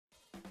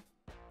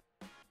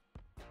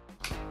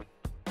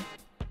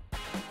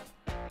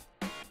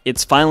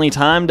It's finally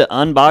time to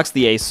unbox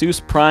the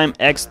Asus Prime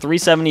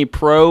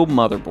X370-Pro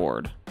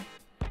motherboard.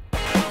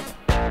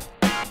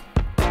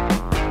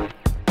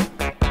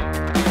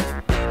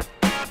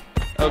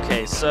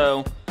 Okay,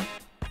 so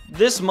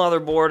this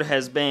motherboard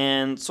has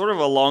been sort of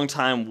a long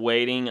time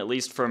waiting, at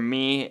least for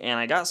me, and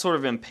I got sort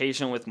of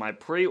impatient with my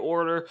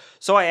pre-order,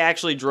 so I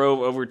actually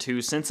drove over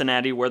to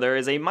Cincinnati where there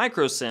is a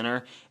Micro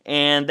Center,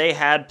 and they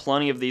had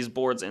plenty of these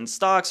boards in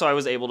stock, so I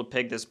was able to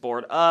pick this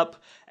board up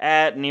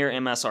at near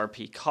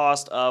MSRP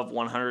cost of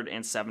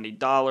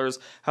 $170.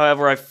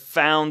 However, I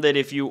found that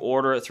if you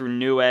order it through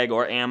Newegg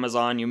or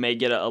Amazon, you may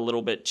get it a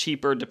little bit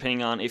cheaper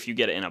depending on if you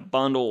get it in a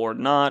bundle or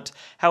not.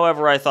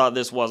 However, I thought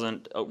this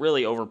wasn't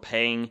really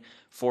overpaying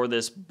for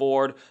this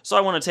board, so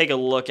I want to take a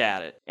look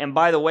at it. And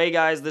by the way,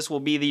 guys, this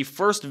will be the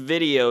first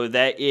video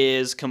that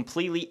is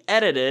completely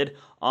edited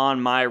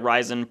on my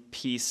Ryzen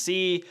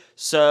PC,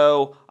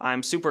 so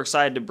I'm super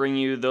excited to bring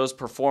you those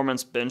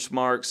performance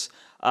benchmarks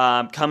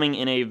coming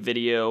in a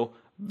video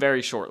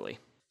very shortly.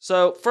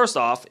 So first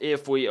off,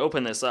 if we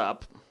open this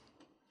up,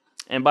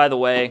 and by the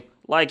way,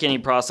 like any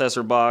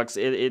processor box,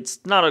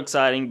 it's not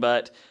exciting,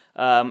 but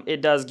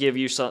it does give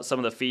you some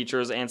of the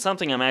features, and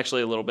something I'm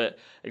actually a little bit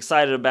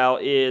excited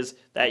about is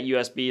that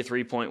USB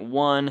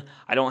 3.1.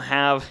 I don't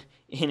have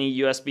any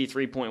USB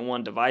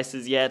 3.1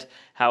 devices yet.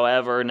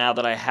 However, now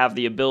that I have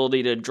the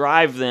ability to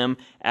drive them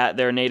at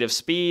their native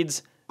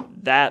speeds,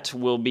 that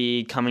will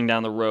be coming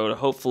down the road,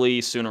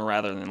 hopefully sooner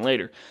rather than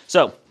later.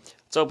 So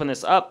let's open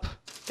this up.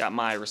 Got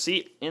my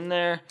receipt in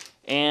there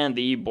and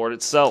the board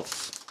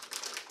itself.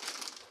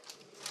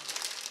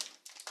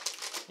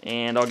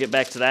 And I'll get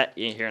back to that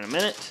here in a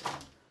minute.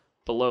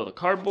 Below the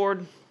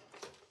cardboard,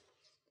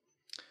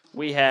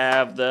 we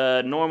have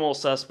the normal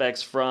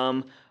suspects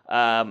from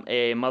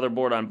a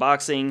motherboard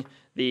unboxing,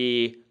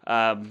 the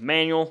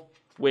manual,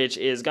 which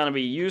is going to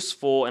be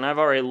useful, and I've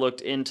already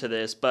looked into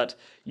this, but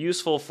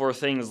useful for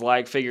things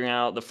like figuring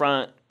out the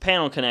front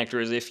panel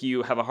connectors if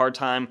you have a hard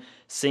time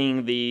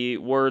seeing the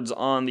words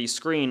on the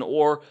screen,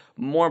 or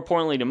more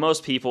importantly to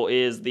most people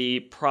is the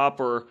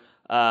proper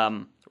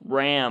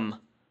RAM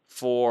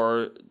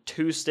for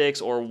 2 sticks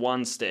or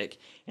 1 stick,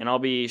 and I'll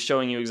be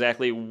showing you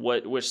exactly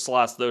which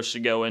slots those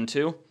should go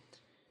into.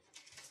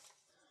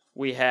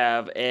 We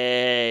have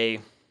a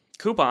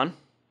coupon,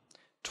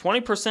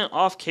 20%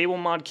 off cable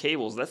mod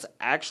cables. That's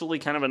actually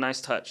kind of a nice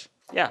touch.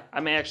 Yeah, I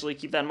may actually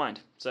keep that in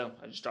mind. So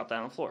I just dropped that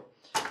on the floor.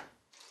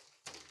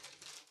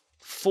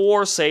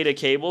 4 SATA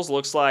cables.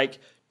 Looks like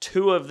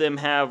 2 of them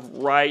have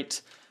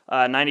right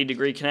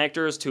 90-degree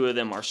connectors. 2 of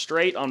them are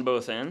straight on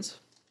both ends.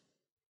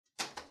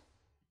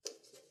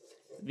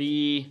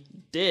 The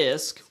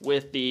disc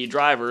with the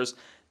drivers.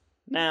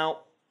 Now,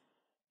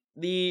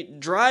 the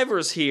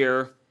drivers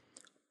here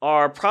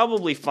are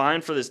probably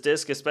fine for this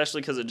disc,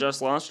 especially because it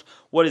just launched.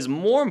 What is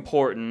more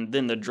important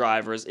than the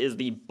drivers is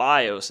the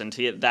BIOS, and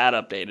to get that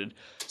updated.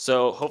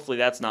 So hopefully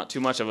that's not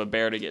too much of a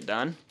bear to get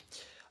done.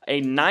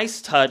 A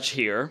nice touch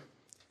here,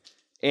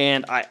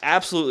 and I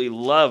absolutely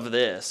love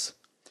this.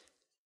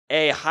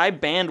 A high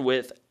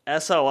bandwidth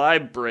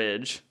SLI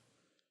bridge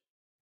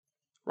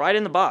right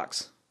in the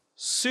box.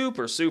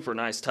 Super, super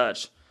nice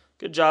touch.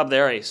 Good job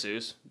there,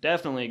 Asus.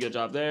 Definitely a good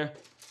job there.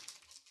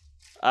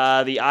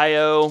 The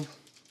I/O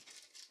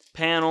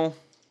panel,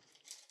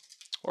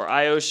 or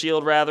I/O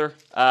shield rather.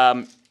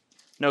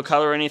 No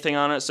color or anything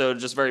on it, so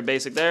just very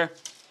basic there.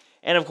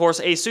 And of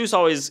course, Asus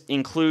always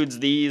includes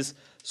these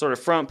sort of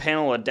front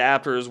panel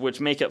adapters,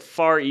 which make it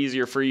far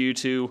easier for you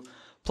to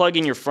plug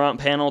in your front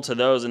panel to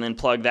those and then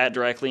plug that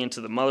directly into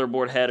the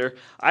motherboard header.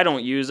 I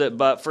don't use it,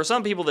 but for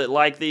some people that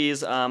like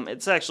these,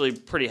 it's actually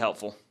pretty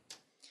helpful.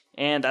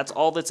 And that's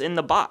all that's in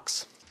the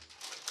box.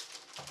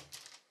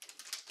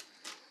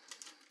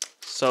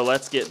 So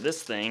let's get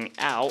this thing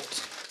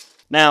out.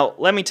 Now,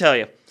 let me tell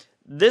you,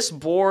 this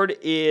board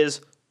is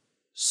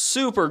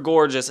super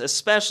gorgeous,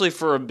 especially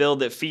for a build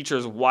that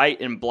features white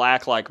and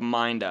black like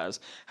mine does.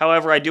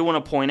 However, I do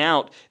want to point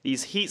out,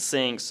 these heat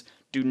sinks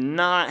do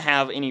not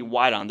have any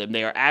white on them.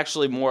 They are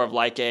actually more of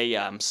like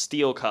a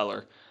steel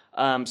color.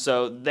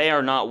 So they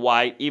are not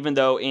white, even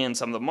though in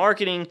some of the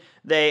marketing,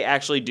 they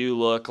actually do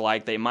look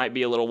like they might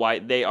be a little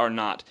white. They are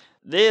not.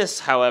 This,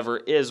 however,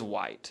 is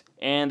white,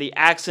 and the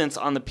accents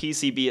on the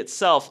PCB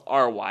itself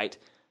are white.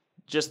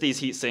 Just these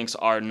heat sinks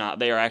are not.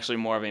 They are actually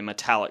more of a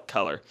metallic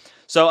color.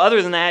 So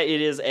other than that,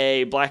 it is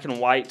a black and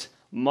white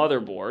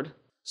motherboard.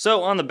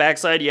 So on the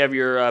backside, you have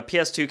your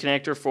PS2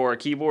 connector for a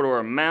keyboard or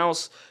a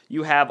mouse.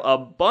 You have a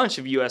bunch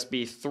of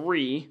USB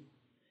 3.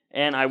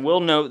 And I will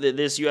note that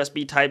this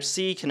USB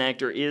Type-C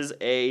connector is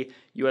a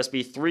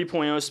USB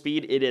 3.0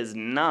 speed. It is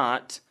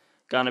not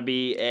going to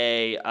be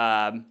a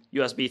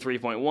USB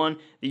 3.1.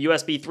 The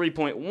USB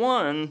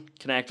 3.1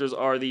 connectors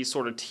are these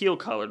sort of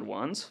teal-colored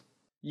ones.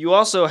 You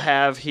also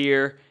have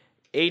here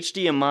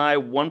HDMI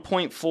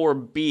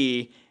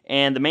 1.4B,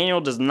 and the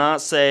manual does not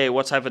say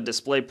what type of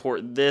display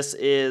port this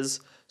is,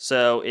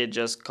 so it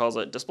just calls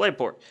it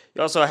DisplayPort.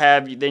 You also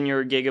have then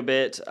your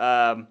gigabit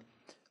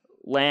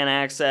LAN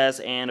access,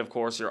 and of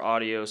course your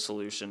audio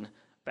solution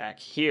back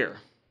here.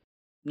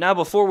 Now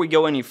before we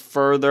go any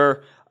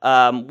further,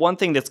 one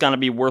thing that's going to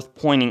be worth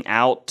pointing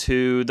out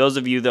to those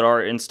of you that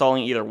are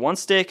installing either 1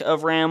 stick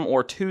of RAM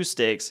or 2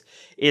 sticks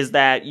is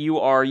that you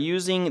are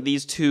using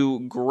these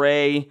 2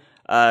 gray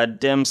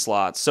DIMM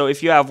slots. So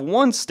if you have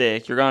 1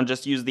 stick, you're going to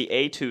just use the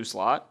A2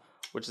 slot,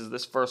 which is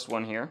this first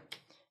one here.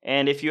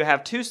 And if you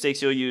have 2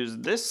 sticks, you'll use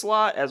this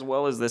slot as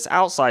well as this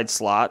outside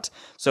slot.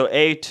 So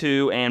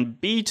A2 and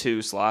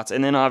B2 slots.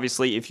 And then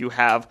obviously if you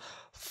have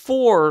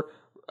 4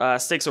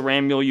 sticks of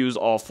RAM, you'll use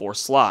all 4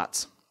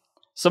 slots.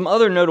 Some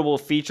other notable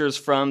features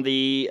from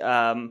the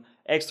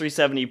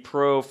X370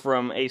 Pro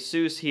from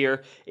Asus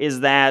here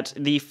is that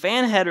the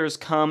fan headers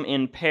come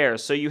in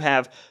pairs. So you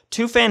have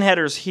 2 fan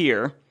headers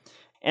here,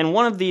 and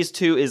one of these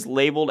 2 is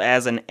labeled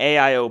as an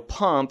AIO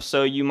pump,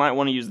 so you might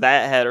want to use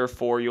that header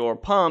for your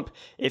pump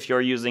if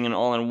you're using an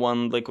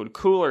all-in-one liquid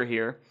cooler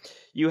here.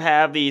 You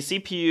have the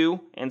CPU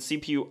and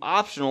CPU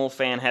optional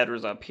fan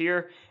headers up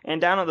here,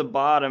 and down at the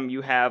bottom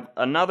you have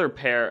another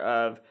pair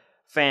of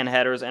fan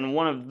headers, and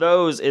one of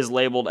those is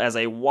labeled as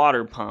a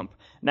water pump.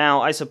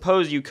 Now, I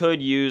suppose you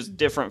could use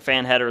different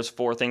fan headers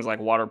for things like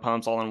water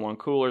pumps, all-in-one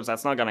coolers.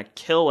 That's not going to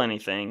kill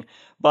anything,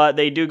 but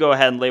they do go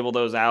ahead and label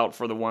those out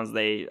for the ones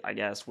they, I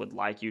guess, would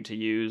like you to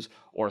use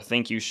or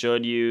think you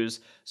should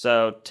use.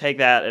 So take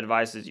that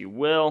advice as you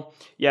will.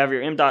 You have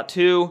your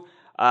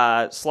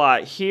M.2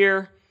 slot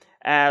here,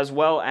 as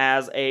well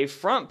as a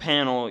front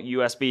panel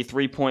USB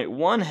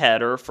 3.1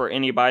 header for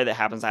anybody that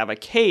happens to have a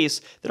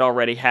case that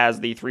already has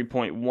the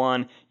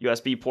 3.1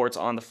 USB ports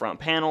on the front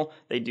panel.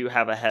 They do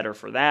have a header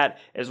for that,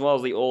 as well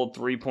as the old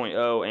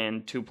 3.0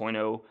 and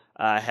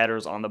 2.0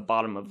 headers on the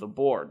bottom of the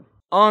board.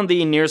 On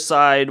the near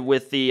side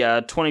with the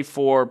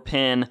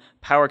 24-pin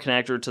power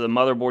connector to the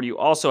motherboard, you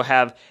also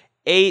have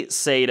 8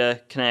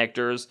 SATA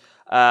connectors.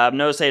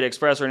 No SATA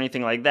Express or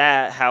anything like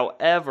that.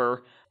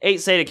 However, 8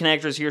 SATA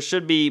connectors here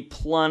should be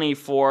plenty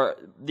for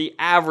the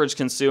average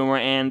consumer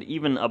and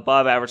even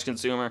above average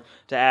consumer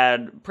to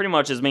add pretty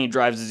much as many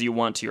drives as you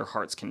want to your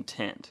heart's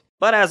content.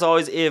 But as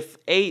always, if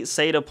 8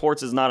 SATA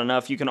ports is not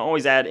enough, you can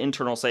always add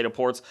internal SATA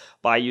ports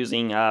by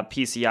using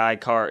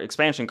PCI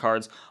expansion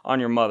cards on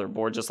your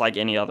motherboard, just like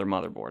any other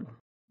motherboard.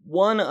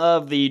 One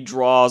of the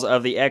draws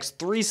of the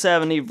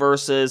X370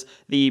 versus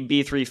the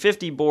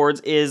B350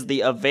 boards is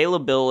the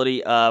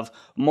availability of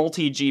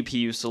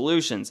multi-GPU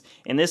solutions.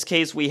 In this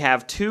case, we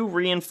have 2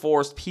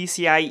 reinforced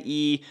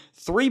PCIe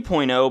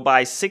 3.0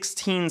 by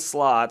 16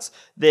 slots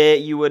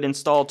that you would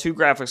install 2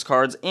 graphics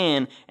cards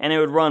in, and it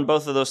would run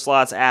both of those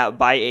slots at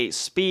by 8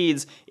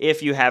 speeds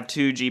if you have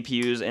 2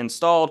 GPUs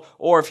installed,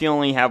 or if you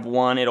only have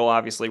 1, it'll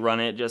obviously run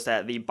it just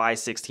at the by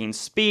 16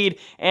 speed.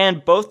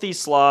 And both these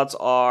slots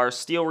are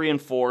steel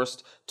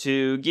reinforced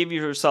to give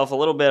yourself a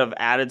little bit of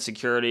added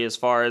security as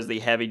far as the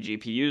heavy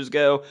GPUs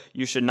go.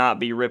 You should not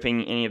be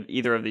ripping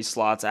either of these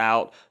slots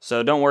out,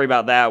 so don't worry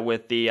about that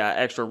with the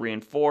extra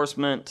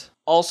reinforcement.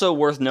 Also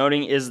worth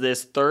noting is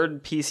this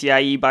third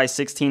PCIe by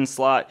 16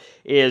 slot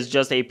is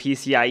just a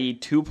PCIe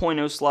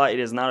 2.0 slot. It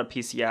is not a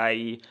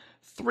PCIe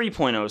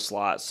 3.0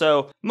 slot.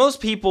 So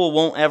most people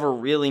won't ever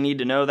really need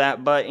to know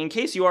that, but in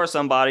case you are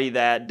somebody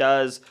that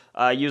does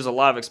use a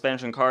lot of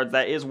expansion cards,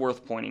 that is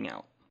worth pointing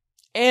out.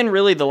 And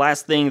really the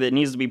last thing that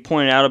needs to be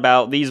pointed out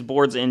about these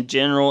boards in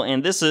general,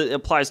 and this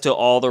applies to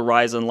all the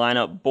Ryzen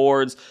lineup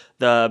boards,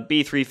 the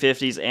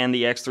B350s and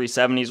the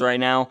X370s right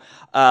now,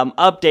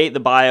 update the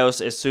BIOS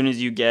as soon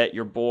as you get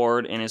your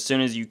board and as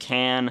soon as you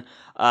can.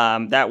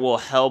 That will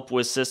help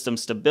with system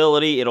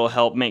stability. It'll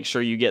help make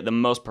sure you get the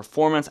most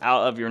performance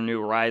out of your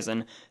new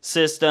Ryzen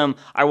system.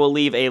 I will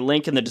leave a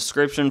link in the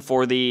description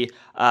for the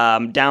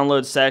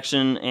download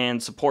section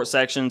and support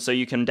section so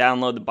you can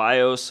download the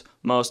BIOS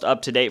most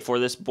up-to-date for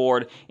this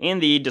board in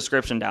the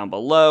description down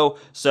below,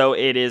 so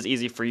it is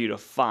easy for you to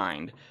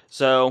find.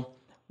 So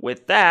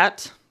with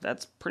that,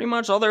 that's pretty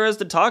much all there is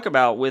to talk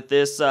about with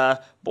this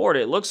board.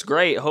 It looks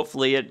great.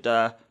 Hopefully it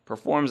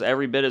performs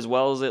every bit as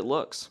well as it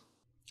looks.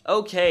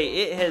 Okay,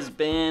 it has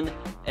been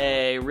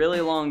a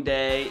really long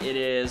day. It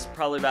is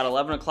probably about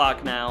 11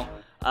 o'clock now.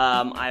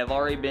 I have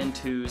already been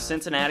to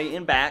Cincinnati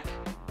and back,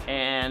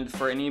 and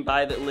for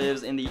anybody that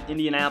lives in the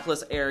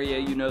Indianapolis area,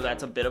 you know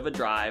that's a bit of a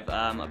drive,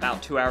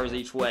 about 2 hours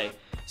each way.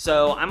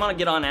 So I'm going to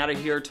get on out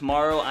of here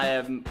tomorrow. I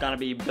am going to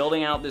be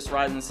building out this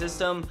Ryzen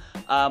system.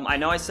 I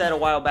know I said a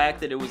while back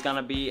that it was going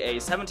to be a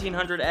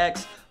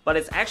 1700X, but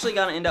it's actually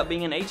going to end up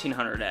being an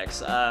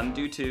 1800X.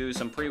 Due to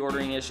some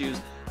pre-ordering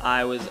issues,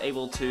 I was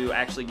able to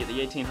actually get the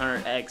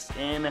 1800X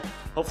in.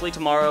 Hopefully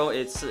tomorrow.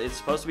 It's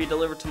supposed to be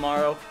delivered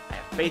tomorrow. I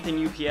have faith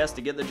in UPS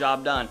to get the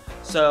job done.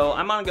 So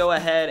I'm going to go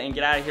ahead and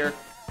get out of here.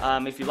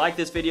 If you like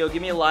this video,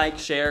 give me a like,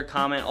 share,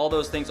 comment. All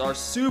those things are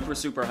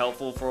super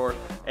helpful for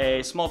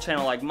a small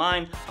channel like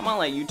mine. I'm gonna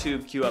let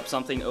YouTube queue up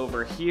something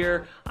over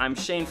here. I'm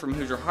Shane from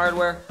Hoosier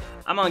Hardware.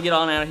 I'm gonna get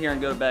on out of here and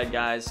go to bed,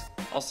 guys.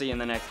 I'll see you in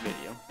the next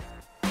video.